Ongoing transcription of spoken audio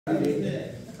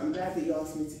I'm glad that you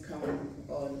asked me to come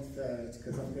on third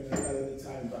because I'm going to go over the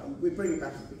time, but we'll bring it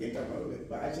back up again, don't worry.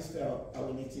 But I just felt I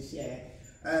wanted to share.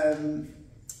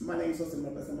 My name's Rosalind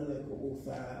Roberts, I'm a local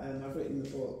author. I've written the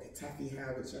book Taffy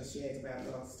How, which I shared about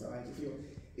last time.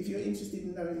 If you're interested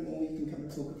in knowing more, you can come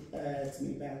and talk to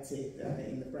me about it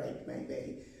in the break,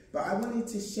 maybe. But I wanted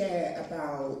to share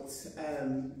about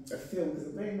a film because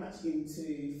I'm very much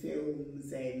into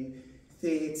films and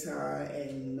theatre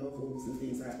and novels and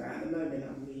things like that. At the moment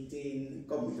I'm reading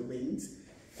Gone with the Wind.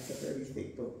 That's a very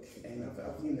thick book and I've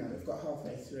got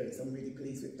halfway through it, so I'm really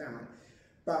pleased with that.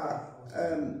 But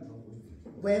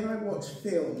when I watch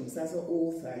films as an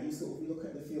author, you sort of look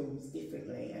at the films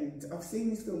differently, and I've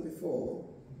seen this film before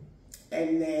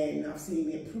and then I've seen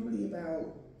it probably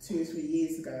about 2 or 3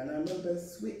 years ago, and I remember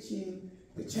switching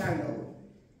the channel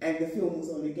and the film was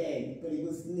on again, but it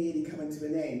was nearly coming to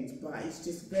an end, but it's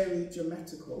just very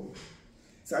dramatical.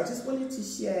 So I just wanted to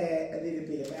share a little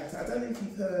bit about it. I don't know if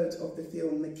you've heard of the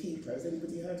film The Keeper. Has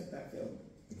anybody heard of that film,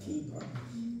 The Keeper?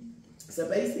 So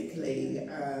basically,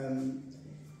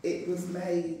 it was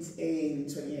made in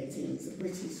 2018. It's a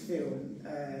British film,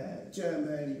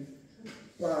 German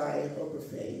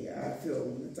biography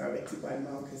film, directed by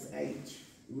Marcus H.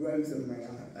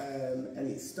 Rosenmayer, and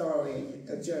it's starring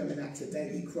a German actor,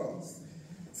 David Cross.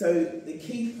 So The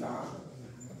Keeper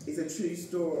is a true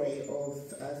story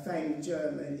of famed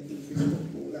German English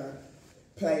footballer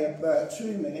player Bert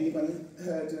Truman. Anyone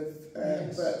heard of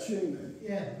yes. Bert Truman?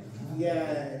 Yeah.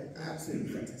 Yeah,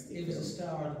 absolutely fantastic. He was a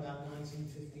star in about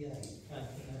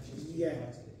 1958. Yeah,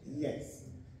 yes.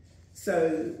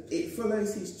 So it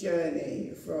follows his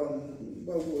journey from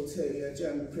World War II, a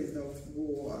German prisoner of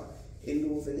war in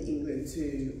northern England,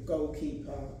 to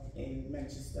goalkeeper in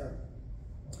Manchester,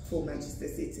 for Manchester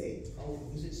City. Oh,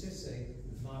 was it City?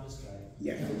 My mistake.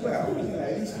 Yeah, well, you know,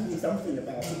 at least you knew something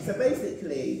about it. So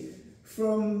basically,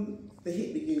 from the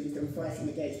Hitler Youth and fighting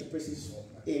against the British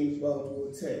in World War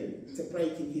II to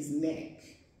breaking his neck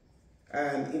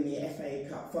in the FA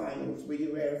Cup finals. Were you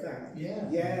aware of that? Yeah.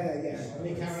 Yeah, yeah. And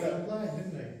he carried on playing,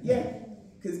 didn't he? Yeah,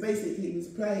 because basically he was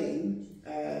playing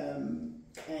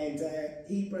and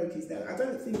he broke his neck. I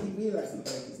don't think he realised he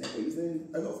broke his neck, but he was in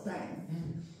a lot of pain.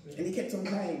 And he kept on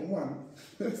playing and won.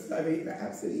 So an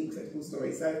absolutely incredible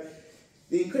story. So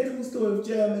the incredible story of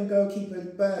German goalkeeper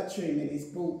Bert Truman is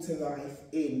brought to life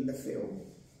in the film.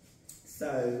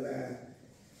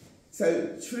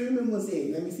 So Truman was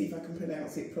in, let me see if I can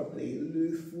pronounce it properly,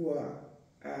 Luftwaffe,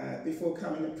 before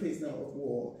becoming a prisoner of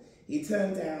war. He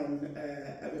turned down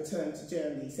a return to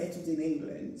Germany, settled in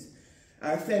England,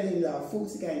 fell in love,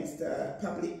 fought against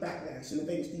public backlash, and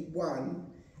eventually won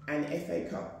an FA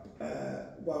Cup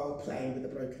while playing with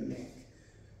a broken neck.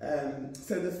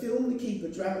 So the film The Keeper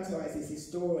dramatises his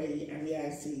story and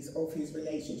realities of his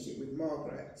relationship with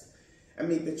Margaret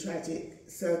amid the tragic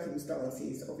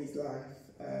circumstances of his life.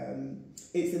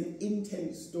 It's an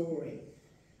intense story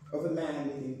of a man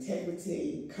with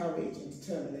integrity, courage and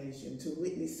determination to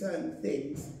witness certain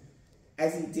things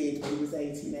as he did when he was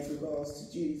 18 as regards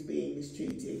to Jews being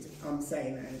mistreated. I'm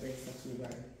saying that in a very subtle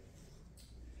way.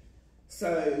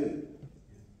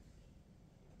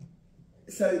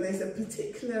 So there's a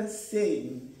particular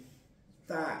scene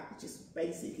that just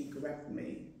basically grabbed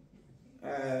me.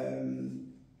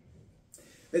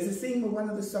 There's a scene where one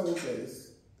of the soldiers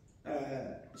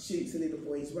shoots a little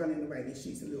boy. He's running away and he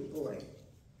shoots a little boy.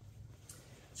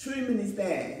 Truman is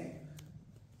there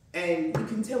and you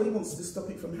can tell he wants to stop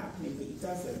it from happening, but he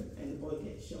doesn't, and the boy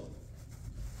gets shot.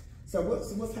 So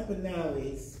what's happened now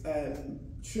is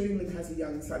Truman has a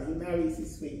young son. He marries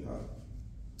his sweetheart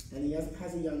and he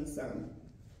has a young son.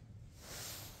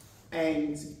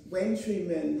 And when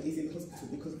Truman is in hospital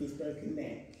because of his broken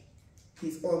neck,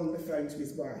 he's on the phone to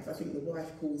his wife. I think the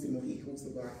wife calls him or he calls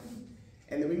the wife.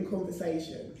 And they're in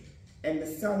conversation. And the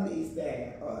son is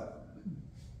there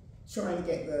trying to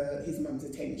get his mum's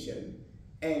attention.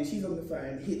 And she's on the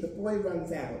phone. The boy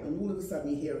runs out and all of a sudden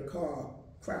you hear a car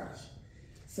crash.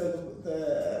 So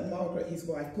Margaret, his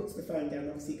wife, puts the phone down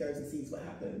and obviously goes and sees what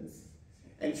happens.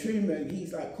 And Truman,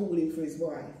 he's like calling for his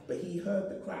wife, but he heard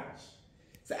the crash.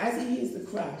 So as he hears the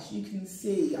crash, you can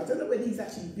see, I don't know whether he's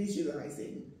actually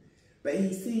visualising, but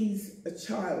he sees a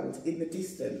child in the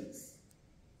distance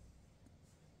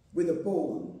with a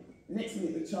ball. Next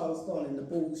minute the child's gone and the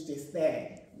ball's just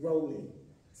there, rolling.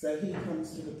 So he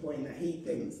comes to the point that he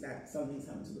thinks that something's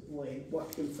happened to the boy.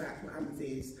 What happens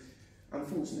is,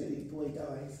 unfortunately, the boy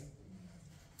dies.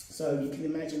 So you can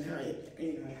imagine how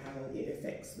it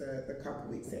affects the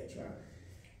couple, etc.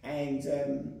 And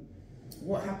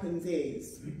what happens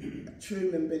is,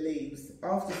 Truman believes,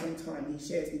 after some time, he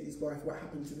shares with his wife what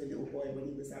happened to the little boy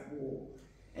when he was at war.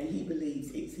 and he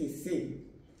believes it's his sin.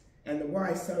 And the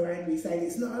wife's so angry, saying,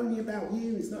 it's not only about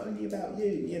you, it's not only about you,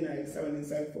 you know, so on and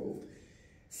so forth.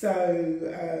 So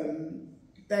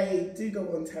they do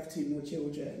go on to have 2 more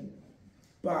children,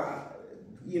 but,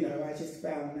 you know, I just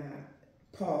found that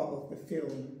part of the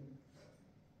film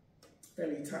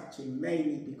very touching,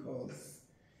 mainly because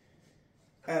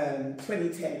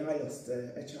 2010, I lost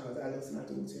a child. I lost my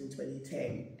daughter in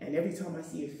 2010, and every time I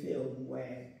see a film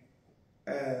where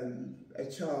a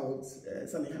child,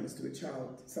 something happens to a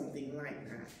child, something like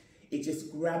that, it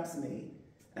just grabs me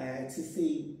to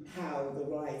see how the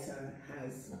writer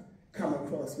has come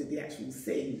across with the actual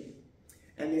scene.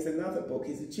 And there's another book,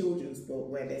 it's a children's book,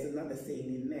 where there's another scene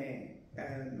in there.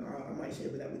 I might share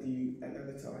that with you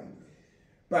another time.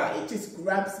 But it just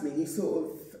grabs me. You sort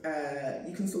of,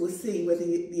 you can sort of see whether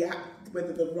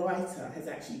the writer has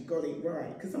actually got it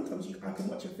right. Because sometimes I can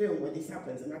watch a film where this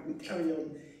happens and I can carry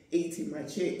on eating my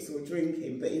chips or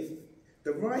drinking. But if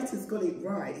the writer's got it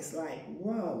right, it's like,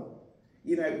 wow.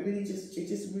 You know, it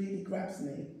just really grabs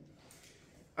me.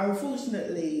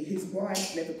 Unfortunately, his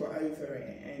wife never got over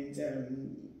it, and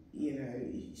you know,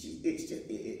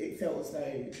 it felt as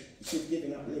though she'd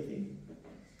given up living.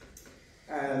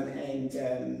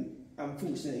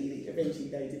 Unfortunately, eventually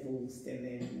they divorced, and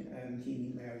then he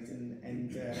remarried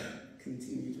and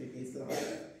continued with his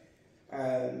life.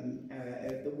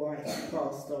 The wife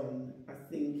passed on, I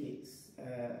think it's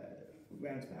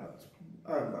around about,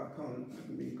 I haven't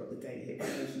really got the date here, but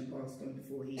she passed on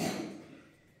before he did.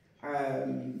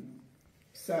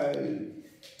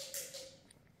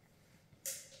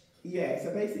 Yeah,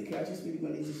 so basically I just really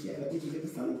wanted to share that with you. There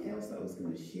was something else that I was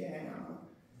going to share.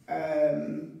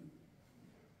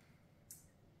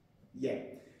 Yeah,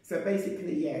 so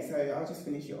basically, yeah, so I'll just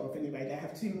finish it off anyway. They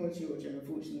have 2 more children,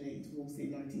 unfortunately, divorced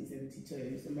in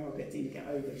 1972, so Margaret didn't get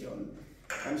over John.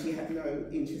 She had no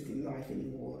interest in life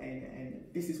anymore, and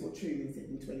this is what Truman said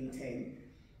in 2010.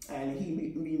 And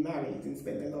he remarried and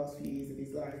spent the last few years of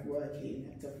his life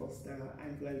working to foster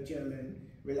Anglo-German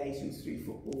relations through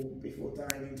football before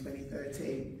dying in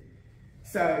 2013.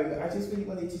 So I just really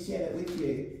wanted to share that with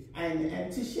you, and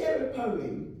to share a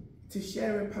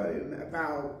poem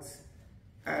about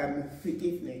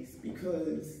forgiveness,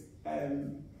 because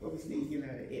obviously, you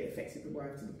know, it affected the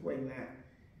wife to the point that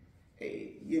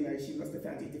you know, she must have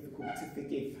found it difficult to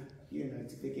forgive, you know,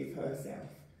 to forgive herself.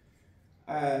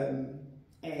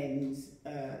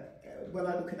 When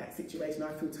I look at that situation,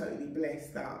 I feel totally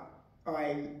blessed that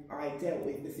I dealt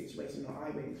with the situation that I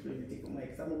went through in a different way,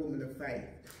 because I'm a woman of faith,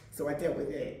 so I dealt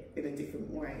with it in a different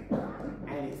way,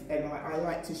 and I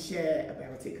like to share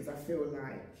about it because I feel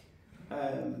like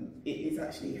it is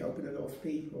actually helping a lot of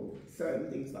people, certain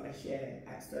things that I share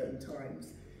at certain times.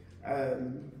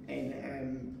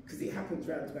 Because it happened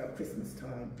around about Christmas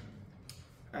time,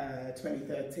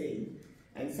 2013,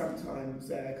 and sometimes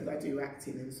because I do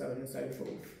acting and so on and so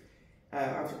forth,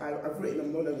 I've written a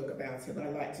monologue about it, and I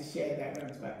like to share that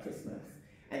around about Christmas.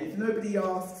 And if nobody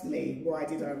asks me why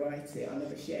did I write it, I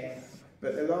never share.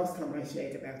 But the last time I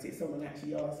shared about it, someone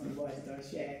actually asked me why did I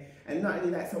share, and not only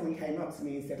that, someone came up to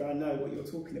me and said, I know what you're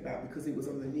talking about, because it was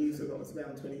on the news a lot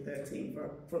around 2013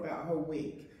 for about a whole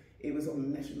week. It was on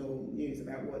the national news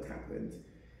about what happened.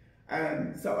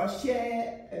 So I'll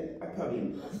share a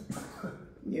poem,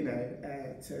 you know,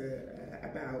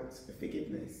 about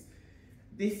forgiveness.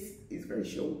 This is very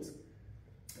short,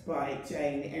 by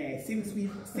Jane Eyre. Since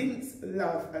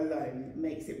love alone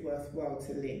makes it worthwhile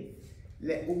to live,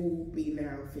 let all be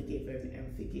now forgiven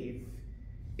and forgive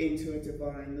into a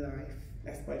divine life.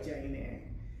 That's by Jane Eyre.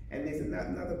 And there's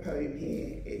another poem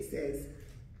here. It says,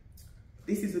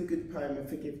 this is a good poem of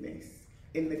forgiveness.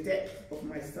 In the depth of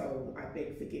my soul, I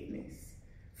beg forgiveness,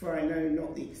 for I know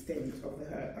not the extent of the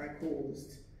hurt I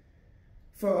caused.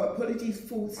 For apologies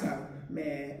falter,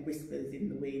 mere whispers in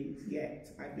the wind,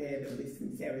 yet I bear them with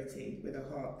sincerity, with a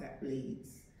heart that bleeds.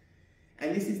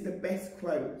 And this is the best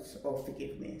quote of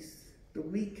forgiveness. The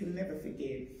weak can never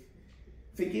forgive.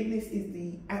 Forgiveness is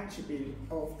the attribute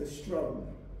of the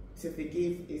strong. To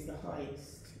forgive is the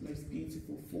highest, most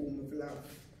beautiful form of love.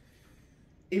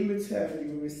 In return,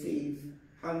 you will receive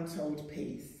untold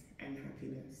peace and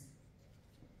happiness.